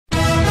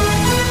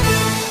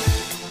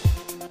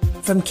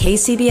From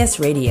KCBS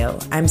Radio,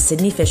 I'm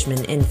Sydney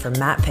Fishman in for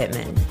Matt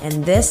Pittman,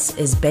 and this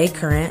is Bay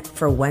Current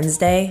for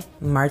Wednesday,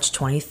 March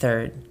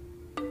 23rd.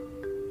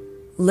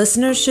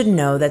 Listeners should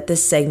know that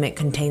this segment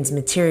contains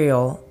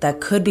material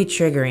that could be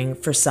triggering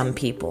for some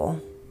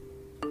people.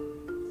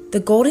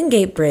 The Golden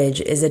Gate Bridge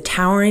is a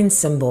towering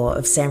symbol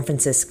of San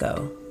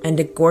Francisco and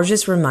a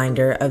gorgeous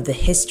reminder of the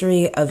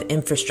history of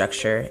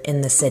infrastructure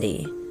in the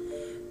city.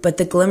 But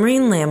the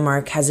glimmering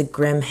landmark has a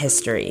grim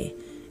history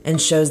and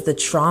shows the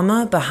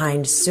trauma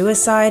behind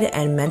suicide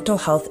and mental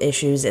health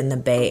issues in the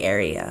Bay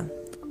Area.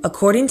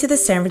 According to the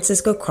San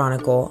Francisco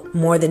Chronicle,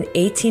 more than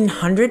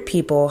 1,800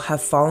 people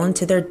have fallen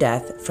to their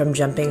death from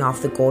jumping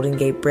off the Golden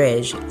Gate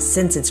Bridge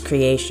since its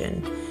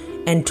creation,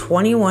 and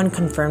 21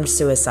 confirmed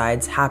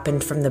suicides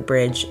happened from the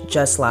bridge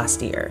just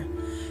last year.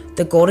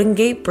 The Golden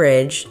Gate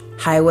Bridge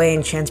Highway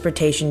and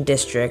Transportation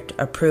District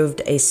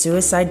approved a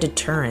suicide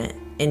deterrent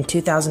in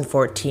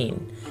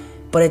 2014,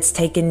 but it's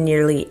taken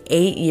nearly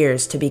 8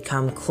 years to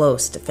become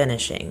close to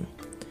finishing.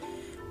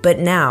 But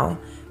now,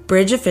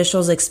 bridge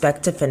officials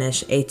expect to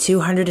finish a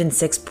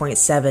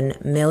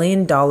 $206.7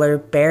 million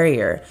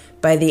barrier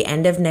by the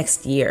end of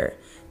next year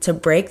to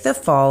break the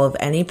fall of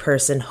any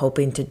person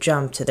hoping to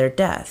jump to their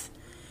death.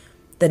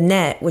 The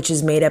net, which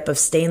is made up of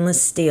stainless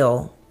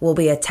steel, will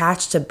be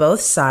attached to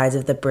both sides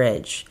of the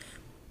bridge.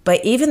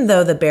 But even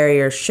though the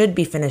barrier should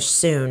be finished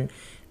soon,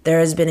 there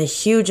has been a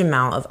huge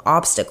amount of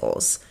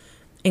obstacles,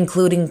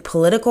 including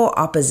political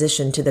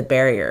opposition to the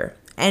barrier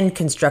and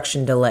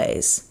construction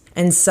delays.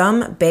 And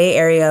some Bay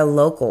Area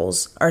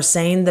locals are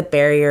saying the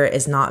barrier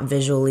is not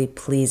visually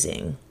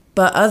pleasing.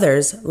 But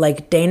others,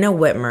 like Dayna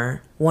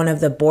Whitmer, one of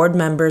the board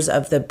members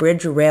of the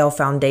Bridge Rail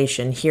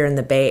Foundation here in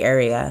the Bay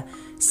Area,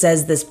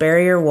 says this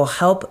barrier will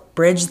help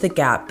bridge the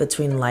gap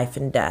between life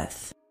and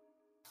death.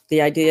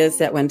 The idea is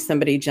that when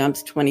somebody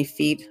jumps 20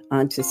 feet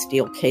onto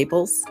steel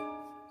cables,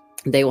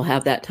 they will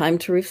have that time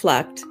to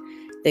reflect.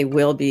 They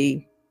will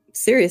be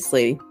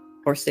seriously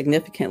or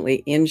significantly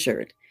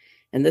injured.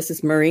 And this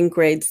is marine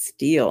grade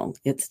steel.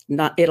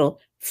 It'll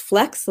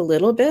flex a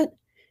little bit,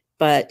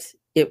 but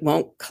it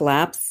won't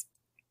collapse.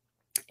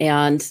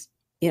 And,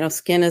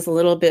 skin is a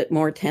little bit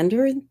more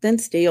tender than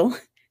steel.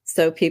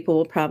 So people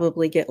will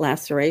probably get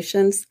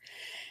lacerations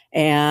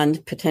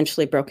and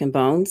potentially broken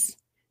bones.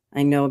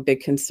 I know a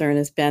big concern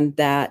has been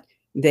that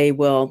they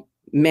will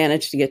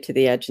manage to get to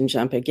the edge and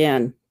jump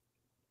again.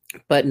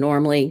 But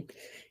normally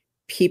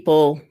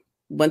people,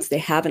 once they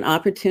have an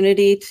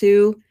opportunity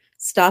to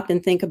stop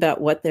and think about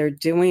what they're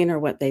doing or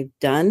what they've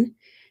done,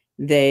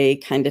 they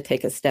kind of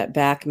take a step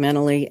back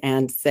mentally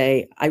and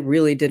say, I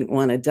really didn't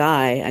want to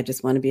die. I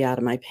just want to be out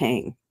of my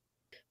pain.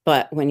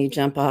 But when you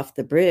jump off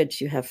the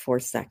bridge, you have 4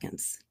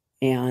 seconds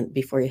and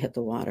before you hit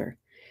the water.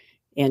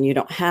 And you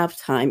don't have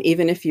time,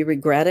 even if you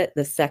regret it,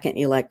 the second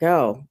you let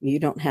go, you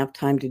don't have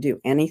time to do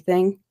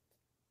anything.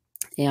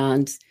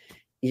 And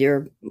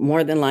you're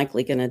more than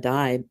likely going to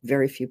die.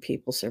 Very few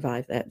people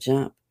survive that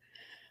jump.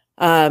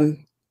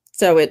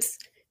 So it's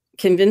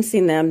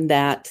convincing them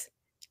that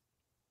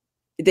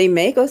they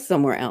may go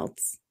somewhere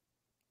else.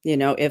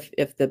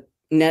 If the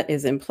net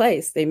is in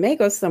place, they may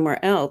go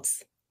somewhere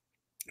else,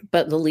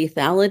 but the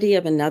lethality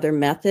of another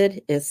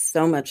method is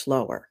so much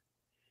lower,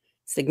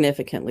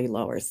 significantly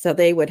lower. So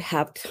they would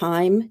have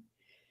time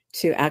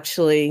to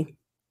actually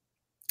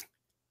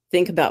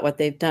think about what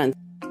they've done.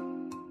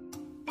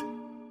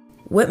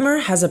 Whitmer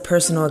has a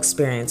personal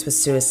experience with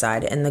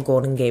suicide in the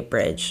Golden Gate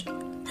Bridge.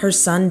 Her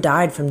son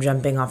died from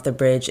jumping off the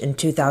bridge in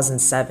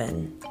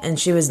 2007, and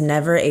she was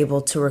never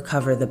able to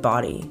recover the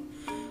body.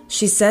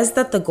 She says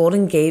that the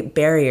Golden Gate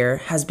barrier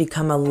has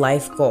become a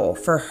life goal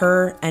for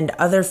her and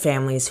other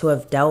families who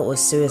have dealt with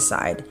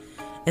suicide,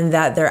 and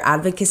that their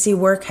advocacy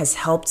work has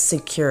helped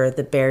secure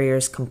the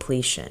barrier's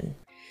completion.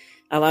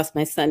 I lost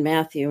my son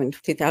Matthew in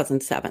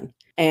 2007,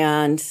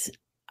 and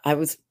I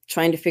was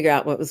trying to figure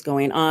out what was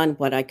going on,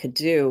 what I could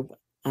do.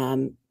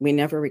 We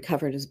never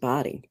recovered his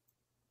body.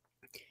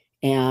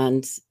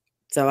 And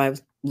so I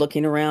was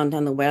looking around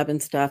on the web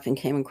and stuff and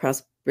came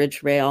across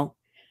Bridge Rail,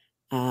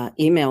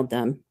 emailed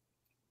them,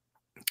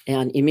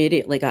 and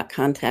immediately got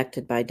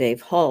contacted by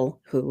Dave Hull,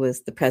 who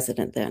was the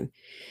president then.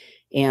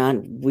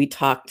 And we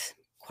talked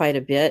quite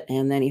a bit.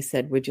 And then he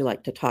said, would you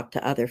like to talk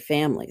to other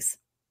families?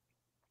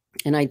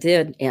 And I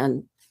did.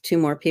 And 2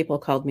 more people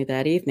called me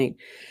that evening.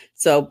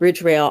 So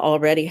Bridge Rail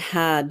already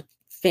had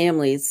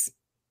families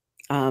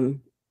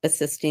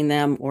assisting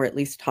them, or at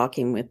least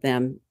talking with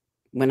them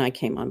when I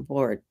came on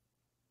board.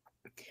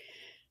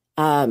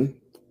 In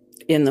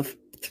the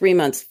 3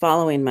 months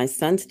following my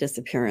son's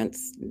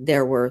disappearance,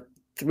 there were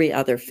 3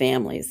 other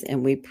families,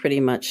 and we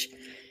pretty much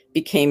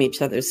became each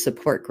other's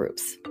support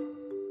groups.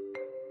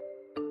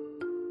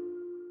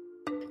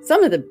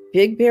 Some of the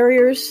big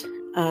barriers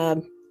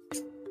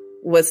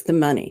was the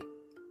money,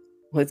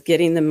 was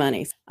getting the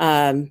money.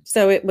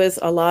 So it was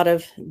a lot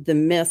of the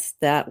myths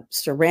that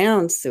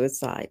surround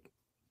suicide,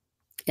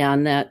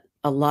 and that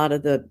a lot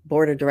of the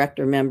board of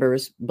director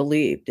members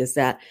believed is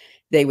that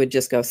they would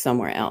just go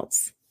somewhere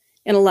else.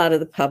 And a lot of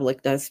the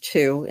public does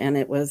too. And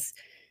it was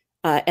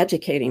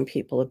educating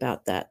people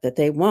about that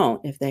they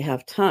won't if they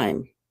have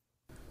time.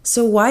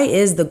 So why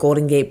is the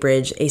Golden Gate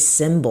Bridge a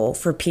symbol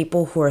for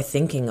people who are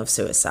thinking of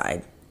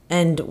suicide?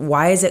 And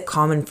why is it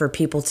common for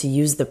people to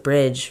use the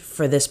bridge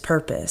for this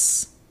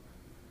purpose?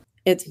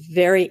 It's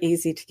very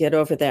easy to get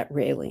over that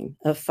railing.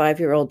 A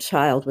 5-year-old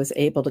child was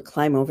able to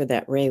climb over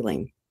that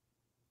railing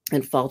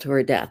and fall to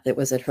her death. It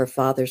was at her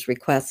father's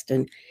request,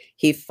 and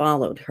he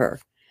followed her.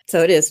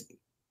 So it is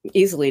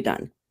easily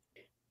done.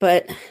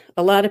 But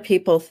a lot of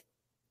people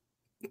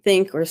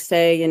think or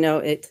say,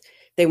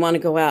 they want to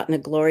go out in a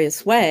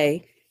glorious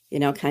way,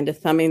 kind of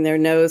thumbing their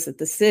nose at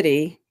the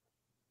city.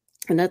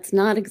 And that's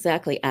not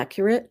exactly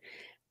accurate.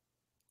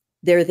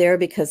 They're there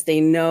because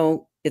they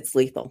know it's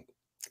lethal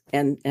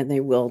and they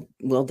will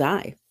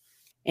die.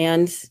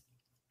 And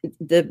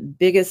the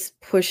biggest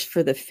push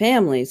for the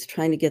families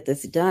trying to get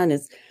this done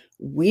is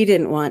we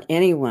didn't want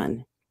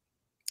anyone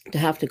to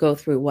have to go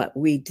through what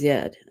we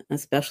did,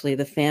 especially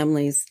the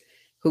families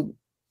who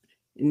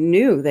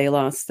knew they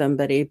lost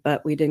somebody,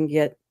 but we didn't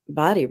get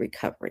body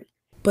recovery.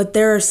 But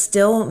there are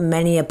still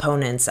many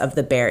opponents of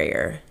the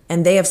barrier,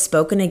 and they have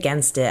spoken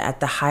against it at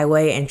the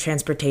Highway and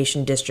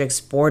Transportation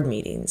District's board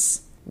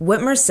meetings.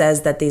 Whitmer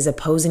says that these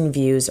opposing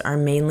views are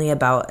mainly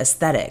about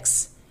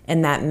aesthetics,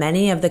 and that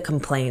many of the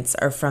complaints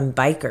are from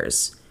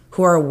bikers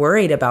who are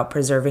worried about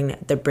preserving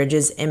the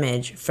bridge's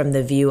image from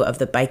the view of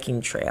the biking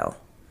trail.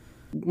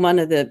 One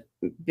of the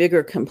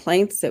bigger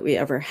complaints that we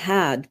ever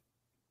had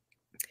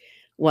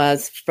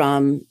was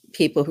from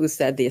people who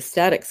said the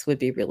aesthetics would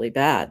be really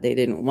bad. They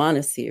didn't want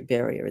to see a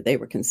barrier. They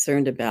were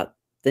concerned about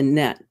the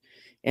net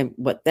and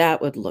what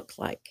that would look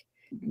like.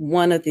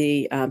 One of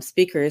the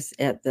speakers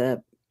at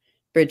the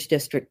Bridge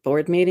District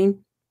Board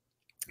meeting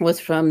was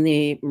from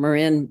the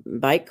Marin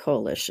Bike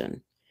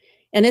Coalition.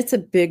 And it's a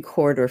big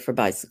corridor for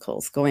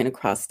bicycles going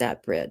across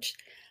that bridge.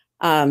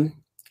 And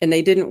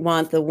they didn't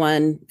want the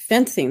one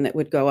fencing that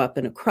would go up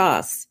and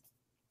across,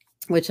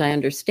 which I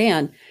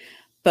understand,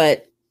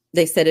 but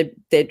they said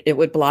it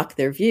would block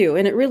their view,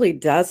 and it really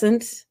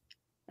doesn't.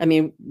 I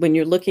mean, when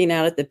you're looking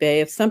out at the bay,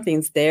 if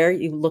something's there,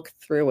 you look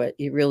through it.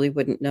 You really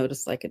wouldn't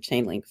notice like a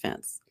chain link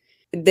fence.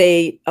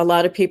 A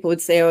lot of people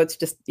would say, oh, it's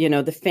just,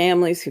 the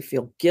families who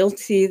feel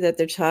guilty that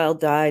their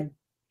child died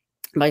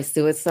by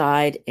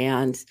suicide,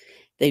 and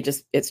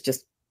it's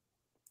just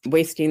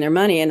wasting their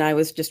money. And I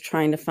was just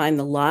trying to find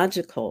the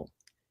logical,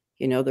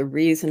 the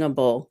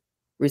reasonable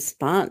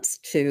response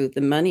to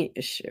the money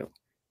issue.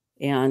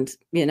 And,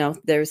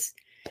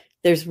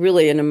 there's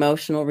really an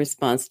emotional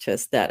response to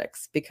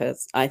aesthetics,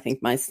 because I think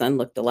my son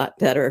looked a lot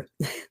better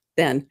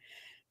than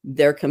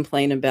their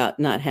complaint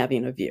about not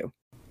having a view.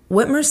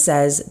 Whitmer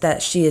says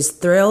that she is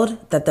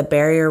thrilled that the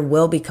barrier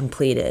will be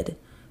completed,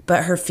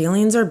 but her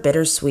feelings are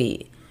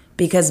bittersweet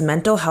because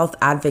mental health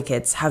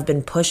advocates have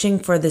been pushing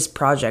for this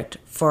project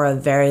for a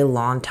very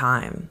long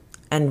time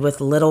and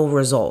with little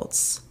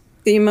results.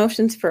 The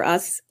emotions for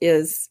us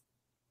is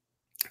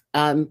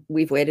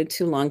we've waited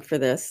too long for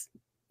this.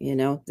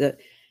 The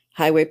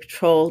Highway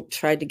Patrol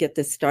tried to get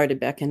this started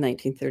back in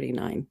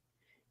 1939,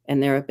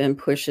 and there have been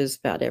pushes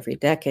about every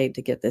decade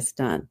to get this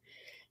done.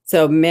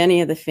 So many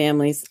of the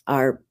families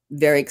are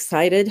very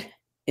excited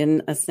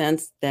in a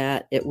sense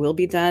that it will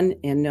be done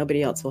and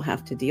nobody else will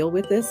have to deal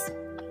with this.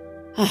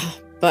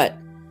 But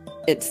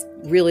it's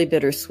really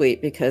bittersweet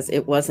because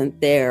it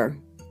wasn't there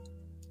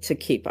to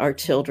keep our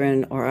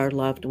children or our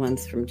loved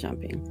ones from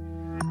jumping.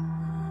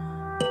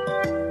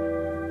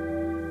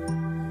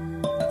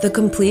 The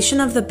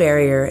completion of the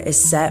barrier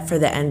is set for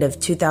the end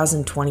of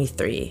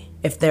 2023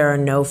 if there are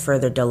no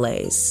further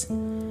delays.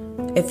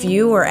 If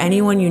you or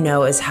anyone you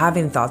know is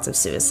having thoughts of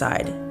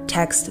suicide,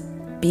 text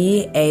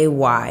BAY,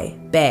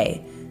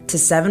 BAY, to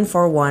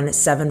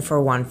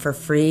 741-741 for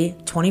free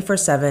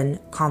 24/7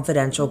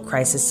 confidential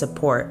crisis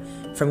support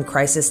from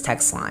Crisis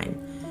Text Line.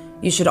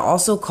 You should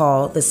also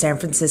call the San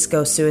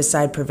Francisco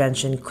Suicide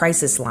Prevention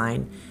Crisis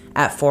Line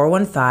at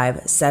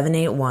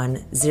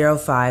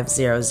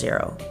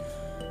 415-781-0500.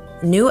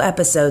 New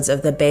episodes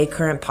of the Bay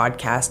Current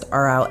podcast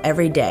are out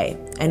every day,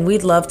 and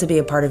we'd love to be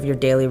a part of your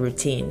daily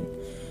routine.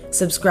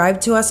 Subscribe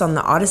to us on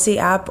the Odyssey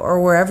app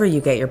or wherever you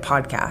get your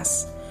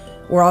podcasts.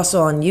 We're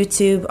also on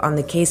YouTube on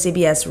the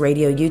KCBS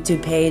Radio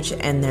YouTube page,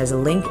 and there's a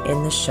link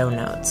in the show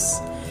notes.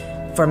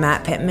 For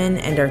Matt Pittman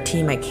and our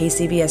team at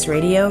KCBS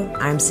Radio,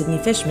 I'm Sydney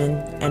Fishman,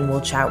 and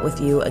we'll chat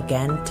with you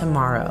again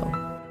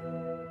tomorrow.